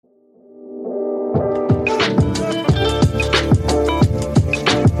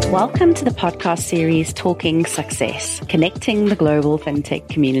Welcome to the podcast series Talking Success, Connecting the Global FinTech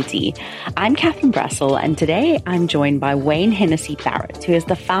Community. I'm Catherine Brassel, and today I'm joined by Wayne Hennessy Barrett, who is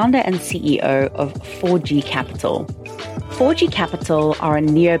the founder and CEO of 4G Capital. 4G Capital are a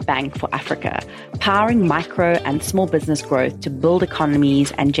neobank for Africa, powering micro and small business growth to build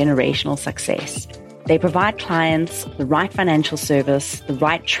economies and generational success. They provide clients the right financial service, the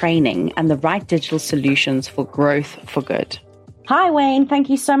right training, and the right digital solutions for growth for good. Hi, Wayne. Thank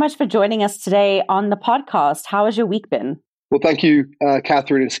you so much for joining us today on the podcast. How has your week been? Well, thank you,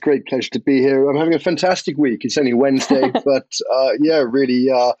 Catherine. It's a great pleasure to be here. I'm having a fantastic week. It's only Wednesday, but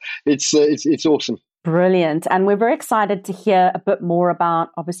it's awesome. Brilliant. And we're very excited to hear a bit more about,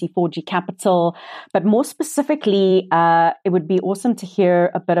 obviously, 4G Capital, but more specifically, it would be awesome to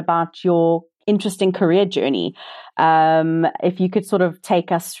hear a bit about your interesting career journey. If you could sort of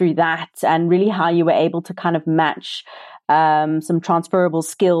take us through that and really how you were able to kind of match some transferable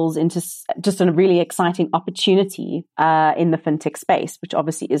skills into just a really exciting opportunity in the fintech space, which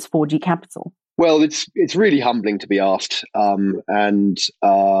obviously is 4G Capital. Well, it's really humbling to be asked, and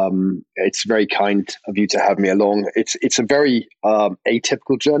it's very kind of you to have me along. It's a very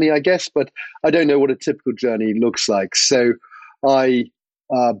atypical journey, I guess, but I don't know what a typical journey looks like. So I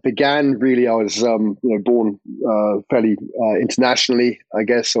began really. I was born fairly internationally, I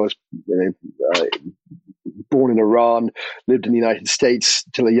guess. I was born in Iran, lived in the United States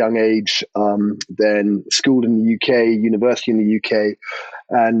till a young age, then schooled in the UK, university in the UK,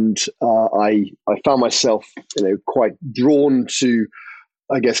 and I found myself, quite drawn to,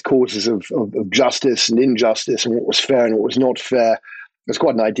 I guess, causes of justice and injustice, and what was fair and what was not fair. I was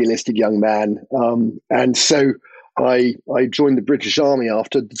quite an idealistic young man, and so I joined the British Army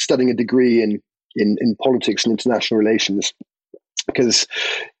after studying a degree in politics and international relations, because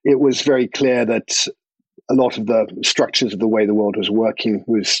it was very clear that a lot of the structures of the way the world was working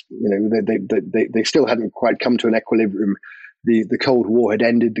was, they still hadn't quite come to an equilibrium. The Cold War had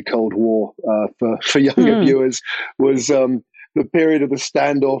ended. The Cold War, for younger viewers, was the period of the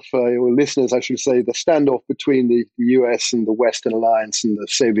standoff, or listeners, I should say, the standoff between the US and the Western Alliance and the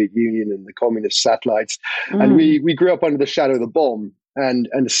Soviet Union and the communist satellites. And we grew up under the shadow of the bomb. And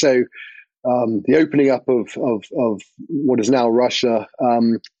so the opening up of what is now Russia,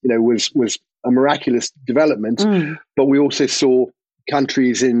 was a miraculous development, but we also saw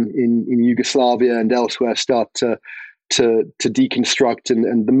countries in Yugoslavia and elsewhere start to deconstruct,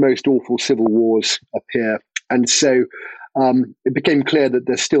 and the most awful civil wars appear. And so it became clear that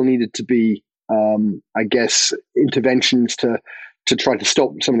there still needed to be, interventions to try to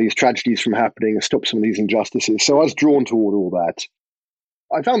stop some of these tragedies from happening and stop some of these injustices. So I was drawn toward all that.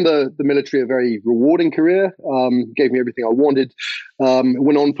 I found the military a very rewarding career, gave me everything I wanted. It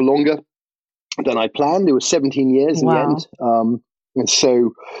went on for longer than I planned. It was 17 years in the end. And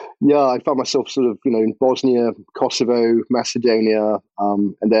so, I found myself sort of, in Bosnia, Kosovo, Macedonia,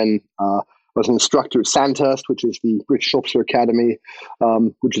 and then I was an instructor at Sandhurst, which is the British Officer Academy,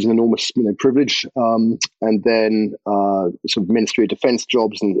 which is an enormous poprivilege. And then sort of Ministry of Defence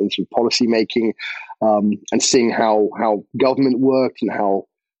jobs and sort of policy making, and seeing how government worked and how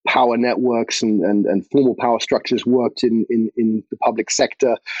power networks and formal power structures worked in the public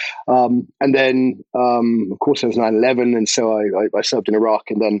sector. And then, of course, there was 9/11. And so I served in Iraq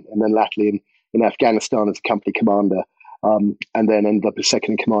and then latterly in Afghanistan as a company commander. And then ended up as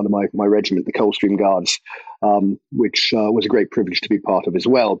second in command of my regiment, the Coldstream Guards, which was a great privilege to be part of as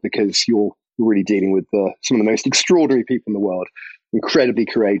well, because you're really dealing with some of the most extraordinary people in the world, incredibly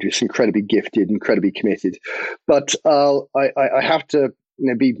courageous, incredibly gifted, incredibly committed. But I have to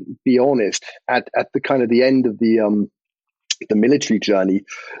be honest, at the kind of the end of the military journey,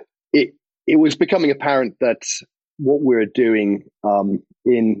 it was becoming apparent that what we're doing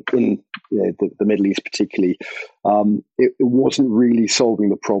in the Middle East particularly, it wasn't really solving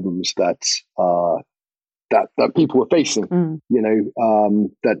the problems that people were facing.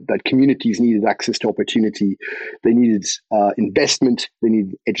 That communities needed access to opportunity, they needed investment, they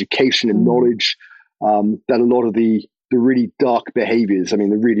needed education and knowledge. That a lot of the really dark behaviors, the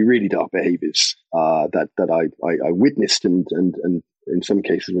really, really dark behaviors that I witnessed and in some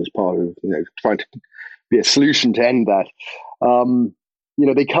cases was part of, trying to be a solution to end that.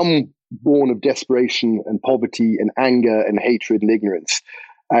 They come born of desperation and poverty and anger and hatred and ignorance.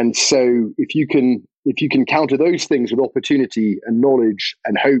 And so if you can counter those things with opportunity and knowledge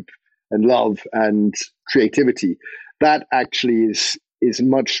and hope and love and creativity, that actually is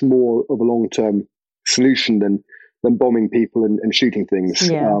much more of a long-term solution than bombing people and shooting things.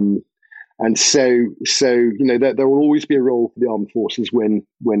 Yeah. And so there will always be a role for the armed forces when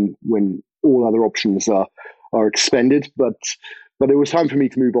all other options are expended. But but it was time for me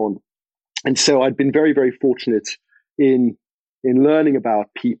to move on. And so I'd been very, very fortunate in learning about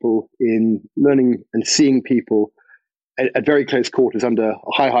people, in learning and seeing people at very close quarters under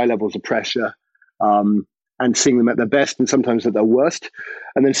high levels of pressure, and seeing them at their best and sometimes at their worst,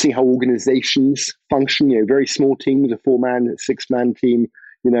 and then seeing how organizations function. Very small teams, a 4-man, 6-man team,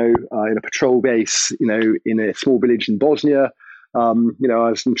 in a patrol base, in a small village in Bosnia. I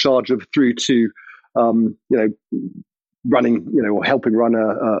was in charge of through to, running, or helping run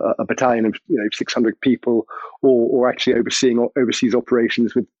a battalion of 600 people, or actually overseeing overseas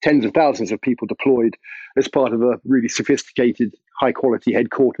operations with tens of thousands of people deployed as part of a really sophisticated, high quality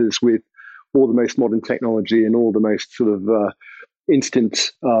headquarters with all the most modern technology and all the most sort of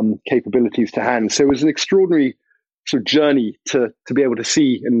instant capabilities to hand. So it was an extraordinary sort of journey to be able to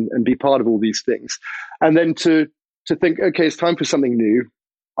see and be part of all these things, and then to think, okay, it's time for something new.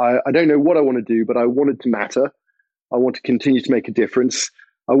 I don't know what I want to do, but I want it to matter. I want to continue to make a difference.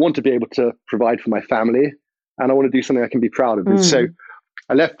 I want to be able to provide for my family, and I want to do something I can be proud of. And so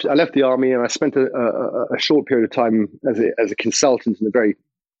I left the army, and I spent a short period of time as a consultant in a very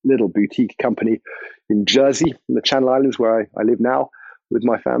little boutique company in Jersey, in the Channel Islands, where I live now with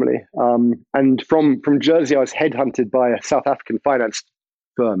my family. And from Jersey, I was headhunted by a South African finance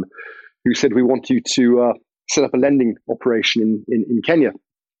firm who said, we want you to set up a lending operation in Kenya.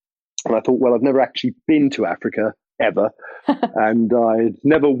 And I thought, well, I've never actually been to Africa ever, and I'd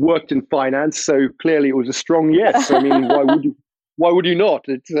never worked in finance, so clearly it was a strong yes. I mean, why would you not?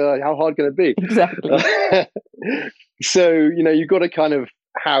 It's how hard can it be? Exactly. So you've got to kind of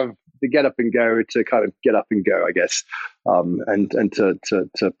have the get up and go to kind of get up and go, I guess, and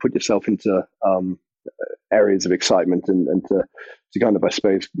to put yourself into areas of excitement and to kind of, I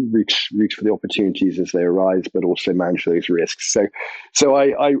suppose, reach for the opportunities as they arise, but also manage those risks. So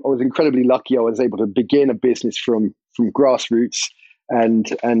I was incredibly lucky. I was able to begin a business from grassroots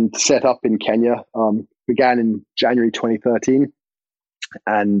and set up in Kenya. Began in January 2013,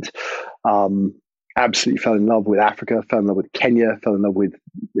 and absolutely fell in love with Africa, fell in love with Kenya, fell in love with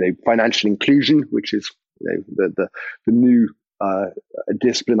financial inclusion, which is the new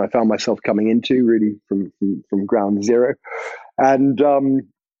discipline I found myself coming into really from ground zero, and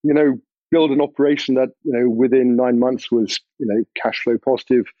build an operation that within 9 months was cash flow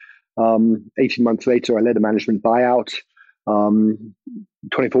positive. 18 months later, I led a management buyout.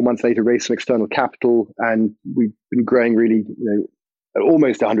 24 months later, raised some external capital, and we've been growing really at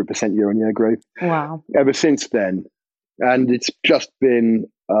almost 100% year-on-year growth. Wow! Ever since then, and it's just been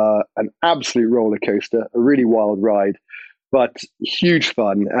an absolute roller coaster, a really wild ride, but huge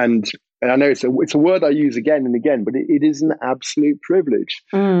fun. And I know it's a word I use again and again, but it is an absolute privilege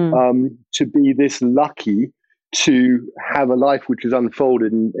to be this lucky to have a life which has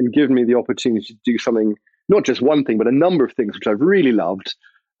unfolded and given me the opportunity to do something, not just one thing, but a number of things which I've really loved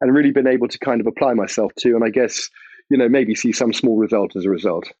and really been able to kind of apply myself to. And I guess, maybe see some small result as a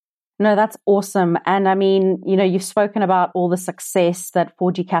result. No, that's awesome. And I mean, you've spoken about all the success that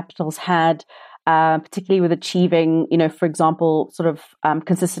 4G Capital's had, particularly with achieving, for example, sort of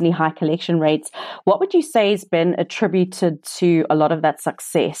consistently high collection rates. What would you say has been attributed to a lot of that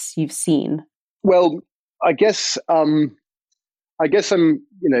success you've seen? Well, I guess I'm,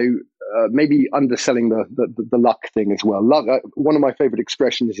 maybe underselling the luck thing as well. Luck. One of my favorite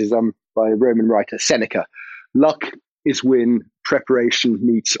expressions is by a Roman writer, Seneca. Luck is when preparation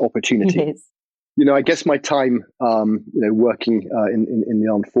meets opportunity. Yes. I guess my time, working in the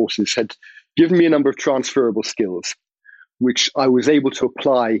armed forces had given me a number of transferable skills, which I was able to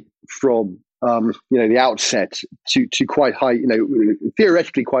apply from, the outset to quite high,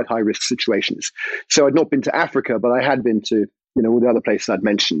 theoretically quite high risk situations. So I'd not been to Africa, but I had been to, all the other places I'd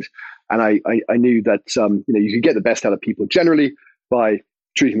mentioned. And I knew that, you could get the best out of people generally by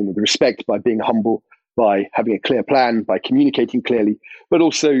treating them with respect, by being humble, by having a clear plan, by communicating clearly, but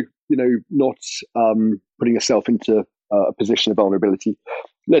also, not putting yourself into a position of vulnerability,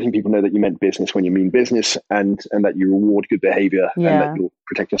 letting people know that you meant business when you mean business, and that you reward good behavior and that you'll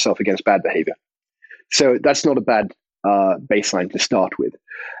protect yourself against bad behavior. So that's not a bad baseline to start with.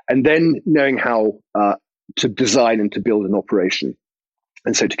 And then knowing how to design and to build an operation.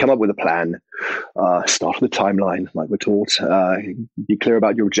 And so to come up with a plan, start with a timeline, like we're taught, be clear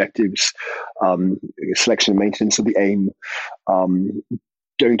about your objectives, selection and maintenance of the aim.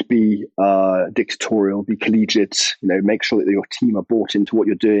 Don't be dictatorial, be collegiate, make sure that your team are bought into what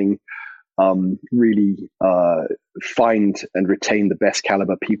you're doing. Really find and retain the best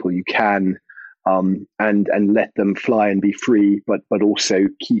caliber people you can, and let them fly and be free, but also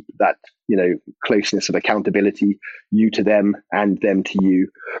keep that closeness of accountability, you to them and them to you.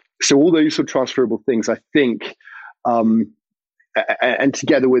 So all those sort of transferable things, I think, and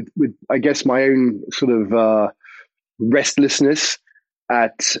together with I guess my own sort of restlessness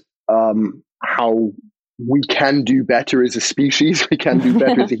at how we can do better as a species, we can do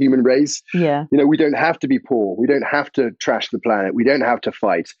better as a human race. Yeah. We don't have to be poor. We don't have to trash the planet. We don't have to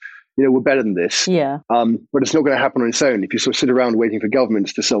fight. We're better than this. Yeah. But it's not going to happen on its own. If you sort of sit around waiting for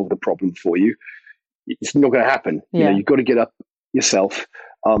governments to solve the problem for you, it's not going to happen. Yeah. You've got to get up yourself,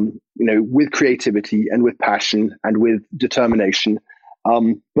 with creativity and with passion and with determination,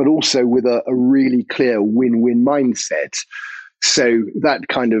 but also with a really clear win-win mindset. So that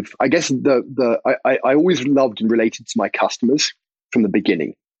kind of, I guess I always loved and related to my customers from the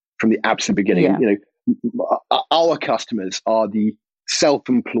beginning, from the absolute beginning. Yeah. Our customers are the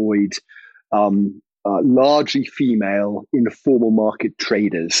self-employed, largely female informal market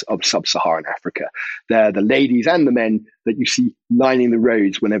traders of sub-Saharan Africa. They're the ladies and the men that you see lining the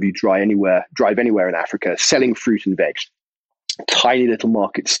roads whenever you drive anywhere in Africa, selling fruit and veg. Tiny little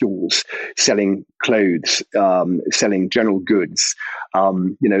market stalls selling clothes, selling general goods.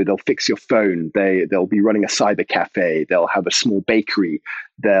 They'll fix your phone. They'll be running a cyber cafe. They'll have a small bakery.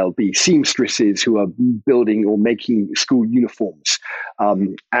 There'll be seamstresses who are building or making school uniforms.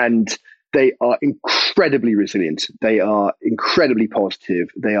 And they are incredibly resilient. They are incredibly positive.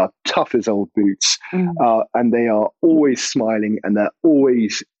 They are tough as old boots. And they are always smiling, and they're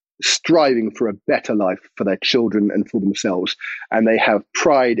always striving for a better life for their children and for themselves. And they have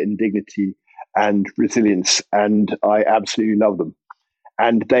pride and dignity and resilience. And I absolutely love them.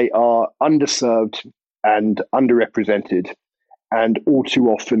 And they are underserved and underrepresented, and all too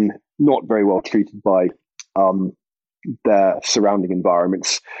often not very well treated by their surrounding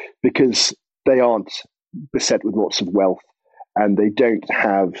environments, because they aren't beset with lots of wealth, and they don't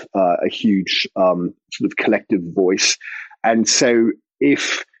have a huge sort of collective voice. And so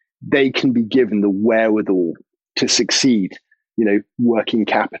if they can be given the wherewithal to succeed, working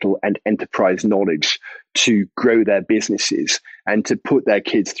capital and enterprise knowledge to grow their businesses and to put their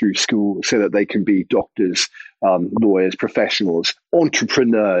kids through school so that they can be doctors, lawyers, professionals,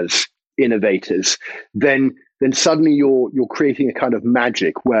 entrepreneurs, innovators, then suddenly you're creating a kind of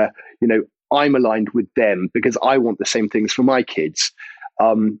magic where, I'm aligned with them because I want the same things for my kids.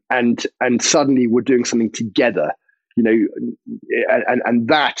 And suddenly we're doing something together. And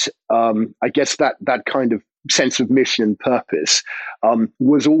that, I guess that kind of sense of mission and purpose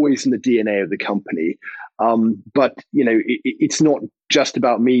was always in the DNA of the company. But, it's not just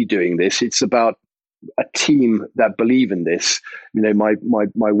about me doing this. It's about a team that believe in this. My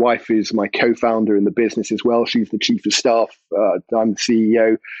wife is my co-founder in the business as well. She's the chief of staff. I'm the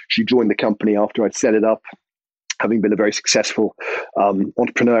CEO. She joined the company after I'd set it up, having been a very successful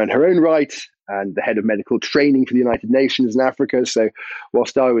entrepreneur in her own right, and the head of medical training for the United Nations in Africa. So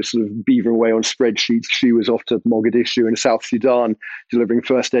whilst I was sort of beavering away on spreadsheets, she was off to Mogadishu in South Sudan, delivering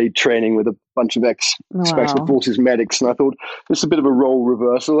first aid training with a bunch of ex-Special Forces medics. And I thought, this is a bit of a role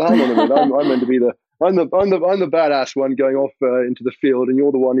reversal. Hang on a minute, I'm meant to be I'm the badass one going off into the field, and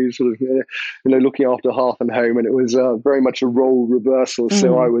you're the one who's sort of looking after hearth and home. And it was very much a role reversal.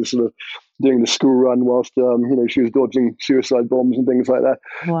 So I was sort of doing the school run whilst she was dodging suicide bombs and things like that.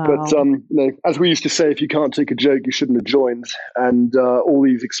 Wow. But as we used to say, if you can't take a joke, you shouldn't have joined. And all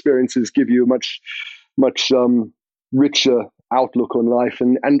these experiences give you a much richer outlook on life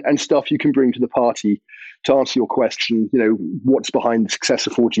and stuff you can bring to the party. To answer your question, what's behind the success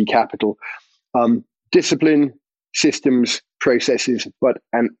of 4G Capital? Discipline, systems, processes, but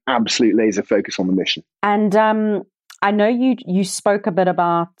an absolute laser focus on the mission. And I know you spoke a bit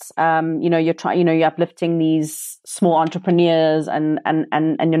about you're uplifting these small entrepreneurs and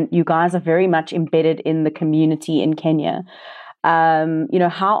you guys are very much embedded in the community in Kenya. How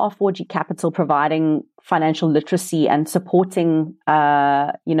are 4G Capital providing financial literacy and supporting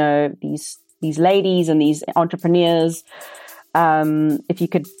these ladies and these entrepreneurs? If you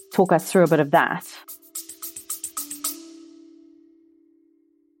could talk us through a bit of that.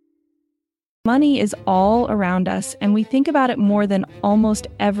 Money is all around us, and we think about it more than almost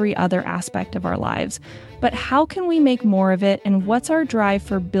every other aspect of our lives. But how can we make more of it, and what's our drive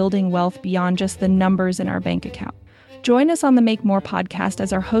for building wealth beyond just the numbers in our bank account? Join us on the Make More podcast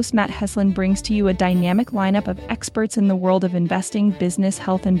as our host Matt Heslin brings to you a dynamic lineup of experts in the world of investing, business,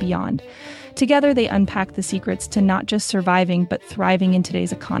 health, and beyond. Together, they unpack the secrets to not just surviving, but thriving in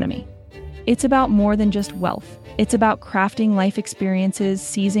today's economy. It's about more than just wealth. It's about crafting life experiences,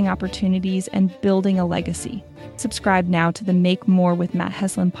 seizing opportunities, and building a legacy. Subscribe now to the Make More with Matt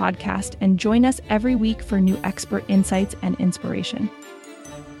Heslin podcast and join us every week for new expert insights and inspiration.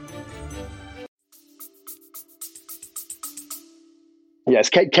 Yes,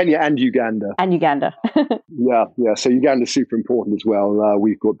 Kenya and Uganda. And Uganda. Yeah. So Uganda is super important as well.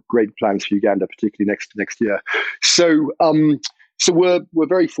 We've got great plans for Uganda, particularly next year. So we're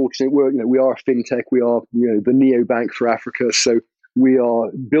very fortunate. We are a fintech. We are the neobank for Africa. So we are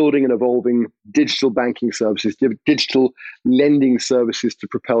building and evolving digital banking services, digital lending services to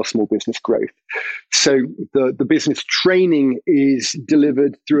propel small business growth. So the business training is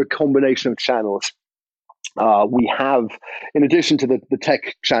delivered through a combination of channels. We have, in addition to the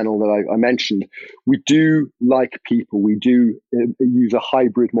tech channel that I mentioned, we do like people. We do use a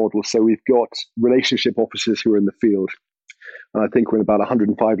hybrid model. So we've got relationship officers who are in the field. And I think we're in about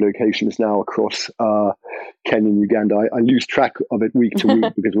 105 locations now across Kenya and Uganda. I lose track of it week to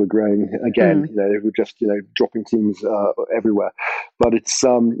week because we're growing again. We're just dropping teams everywhere. But it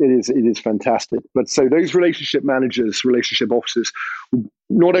is fantastic. But so those relationship managers, relationship officers,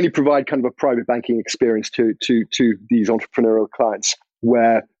 not only provide kind of a private banking experience to these entrepreneurial clients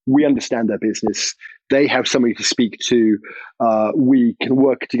where we understand their business. They have somebody to speak to. We can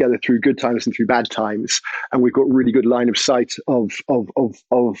work together through good times and through bad times, and we've got really good line of sight of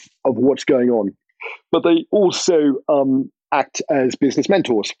what's going on. But they also act as business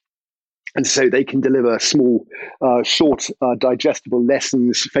mentors, and so they can deliver small, short, digestible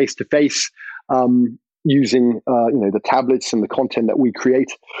lessons face to face. Using the tablets and the content that we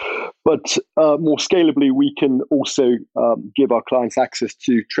create, but more scalably, we can also give our clients access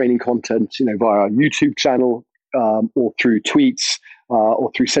to training content, via our YouTube channel or through tweets or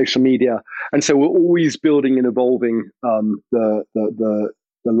through social media. And so we're always building and evolving the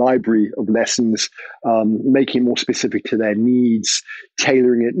library of lessons, making it more specific to their needs,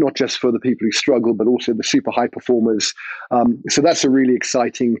 tailoring it not just for the people who struggle, but also the super high performers. So that's a really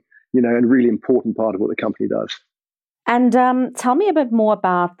exciting and really important part of what the company does. And tell me a bit more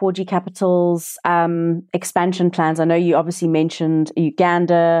about 4G Capital's expansion plans. I know you obviously mentioned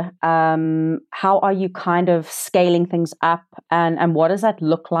Uganda. How are you kind of scaling things up, and what does that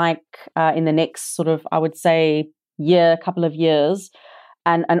look like in the next sort of, I would say, couple of years?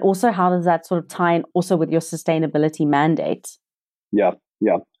 And also, how does that sort of tie in also with your sustainability mandate? Yeah,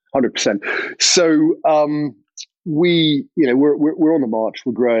 100%. So we're on the march.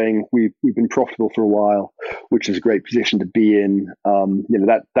 We're growing. We've been profitable for a while, which is a great position to be in.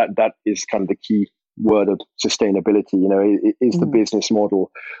 That is kind of the key word of sustainability. Is the business model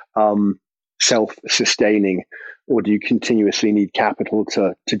self-sustaining, or do you continuously need capital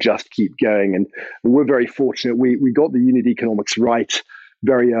to just keep going? And we're very fortunate. We got the unit economics right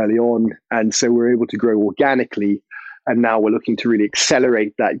very early on, and so we're able to grow organically. And now we're looking to really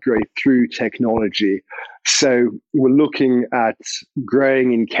accelerate that growth through technology. So we're looking at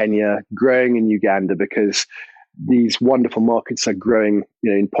growing in Kenya, growing in Uganda, because these wonderful markets are growing,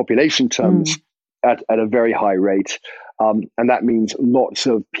 in population terms at a very high rate. And that means lots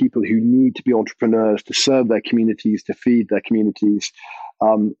of people who need to be entrepreneurs to serve their communities, to feed their communities.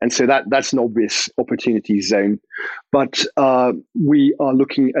 And so that's an obvious opportunity zone. But we are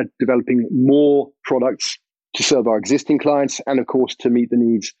looking at developing more products to serve our existing clients, and of course to meet the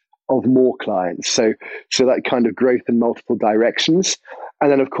needs of more clients. So that kind of growth in multiple directions. And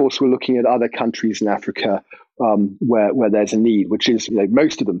then of course we're looking at other countries in Africa where there's a need, which is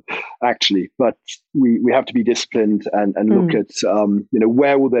most of them actually. But we have to be disciplined and look at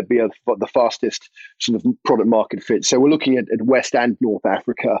where will there be the fastest sort of product market fit. So we're looking at West and North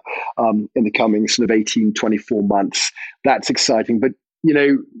Africa in the coming sort of 18, 24 months. That's exciting. But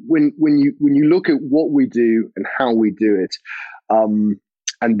when you look at what we do and how we do it,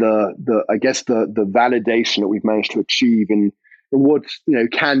 and the validation that we've managed to achieve in what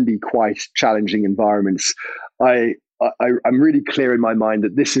can be quite challenging environments, I'm really clear in my mind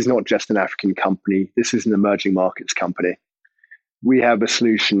that this is not just an African company. This is an emerging markets company. We have a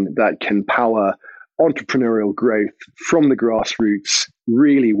solution that can power entrepreneurial growth from the grassroots,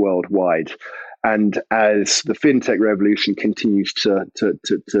 really worldwide. And as the fintech revolution continues to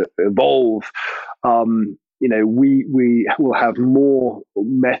evolve, we will have more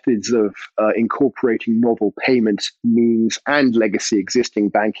methods of incorporating novel payment means and legacy existing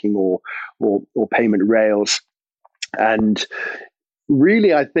banking or payment rails, and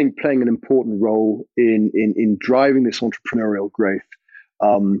really, I think playing an important role in driving this entrepreneurial growth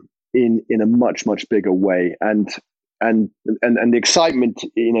in a much bigger way. And the excitement,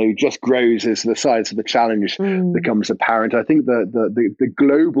 just grows as the size of the challenge becomes apparent. I think the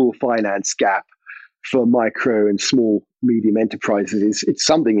global finance gap for micro and small medium enterprises, it's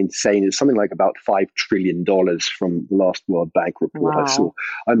something insane. It's something like about $5 trillion from the last World Bank report I saw.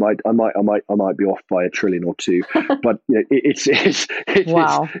 I might be off by $1 trillion or $2 trillion, but it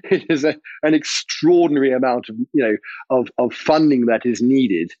is an extraordinary amount of funding that is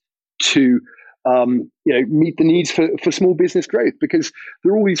needed to meet the needs for small business growth, because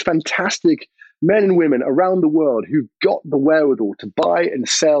there are all these fantastic men and women around the world who've got the wherewithal to buy and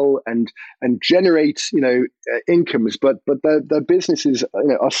sell and generate incomes, but their businesses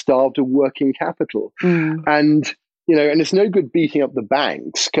are starved of working capital. And it's no good beating up the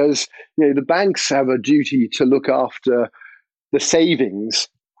banks, because the banks have a duty to look after the savings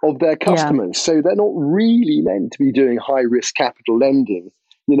of their customers. So they're not really meant to be doing high risk capital lending,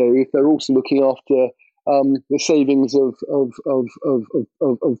 if they're also looking after the savings of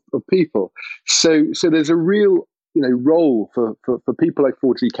people. So there's a real role for people like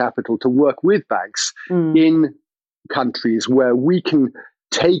 4G Capital to work with banks in countries where we can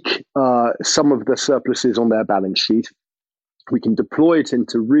take some of the surpluses on their balance sheet. We can deploy it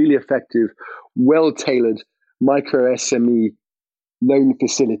into really effective, well-tailored micro SME loan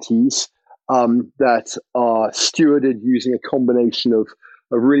facilities that are stewarded using a combination of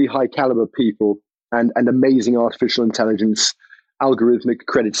really high caliber people and amazing artificial intelligence, algorithmic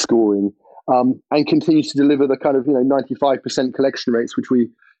credit scoring, and continue to deliver the kind of 95% collection rates which we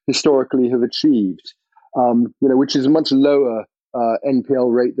historically have achieved, which is a much lower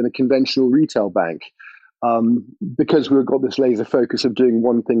NPL rate than a conventional retail bank, because we've got this laser focus of doing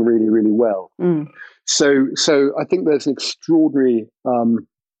one thing really, really well. So I think there's an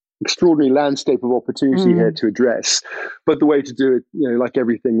extraordinary landscape of opportunity here to address. But the way to do it, like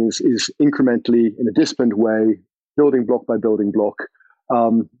everything, is incrementally, in a disciplined way, building block by building block,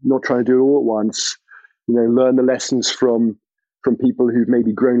 not trying to do it all at once. Learn the lessons from people who've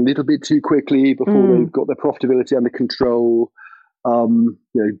maybe grown a little bit too quickly before they've got their profitability under control.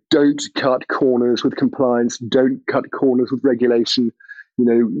 Don't cut corners with compliance. Don't cut corners with regulation.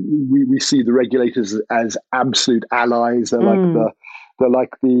 We see the regulators as absolute allies. They're like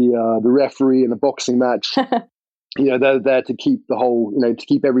the referee in a boxing match. They're there to keep the whole, to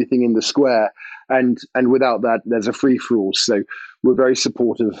keep everything in the square. And without that, there's a free for all. So we're very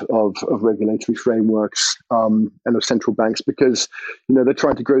supportive of regulatory frameworks and of central banks, because they're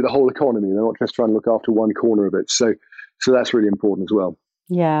trying to grow the whole economy. They're not just trying to look after one corner of it. So that's really important as well.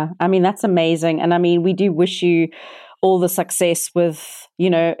 Yeah, that's amazing. And we do wish you all the success with,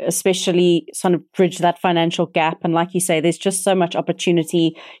 especially sort of bridge that financial gap. And like you say, there's just so much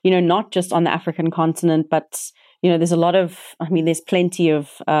opportunity, not just on the African continent, but, there's a lot of, there's plenty of,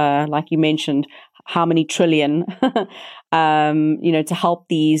 like you mentioned, how many trillion, to help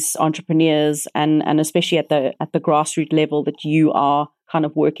these entrepreneurs and especially at the grassroots level that you are kind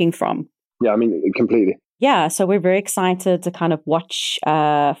of working from. Yeah, completely. Yeah, so we're very excited to kind of watch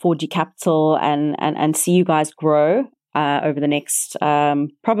 4G Capital and see you guys grow over the next,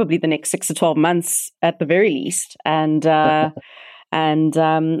 probably the next 6 to 12 months at the very least. And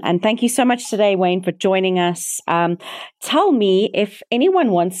thank you so much today, Wayne, for joining us. Tell me, if anyone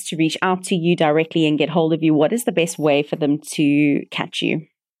wants to reach out to you directly and get hold of you, what is the best way for them to catch you?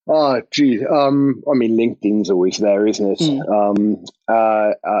 Oh, gee. LinkedIn's always there, isn't it?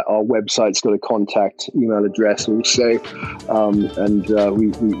 Our website's got a contact email address also, and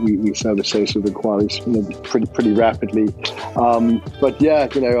we service those sort of inquiries pretty rapidly. But yeah,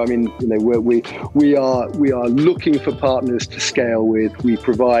 we are looking for partners to scale with. We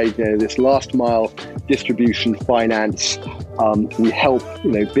provide this last mile distribution finance. We help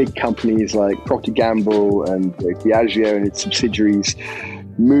big companies like Procter & Gamble and Diageo and its subsidiaries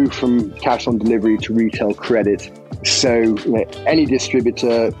move from cash on delivery to retail credit. So any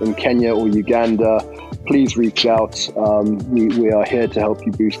distributor in Kenya or Uganda, please reach out. We are here to help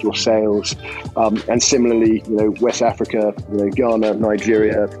you boost your sales. And similarly, West Africa, Ghana,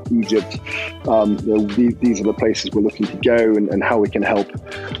 Nigeria, Egypt, these are the places we're looking to go, and how we can help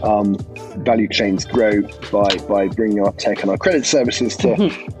value chains grow by bringing our tech and our credit services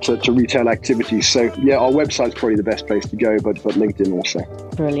to retail activities. So yeah, our website's probably the best place to go, but LinkedIn also.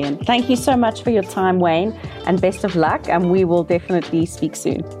 Brilliant. Thank you so much for your time, Wayne, and best of luck. And we will definitely speak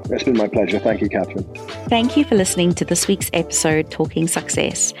soon. It's been my pleasure. Thank you, Catherine. Thank you for listening to this week's episode, Talking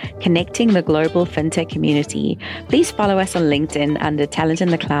Success, connecting the global fintech community. Please follow us on LinkedIn under Talent in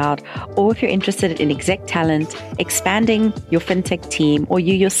the Cloud, or if you're interested in exec talent, expanding your fintech team, or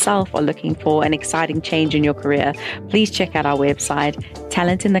you yourself are looking for an exciting change in your career, please check out our website,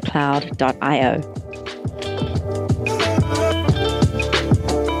 talentinthecloud.io.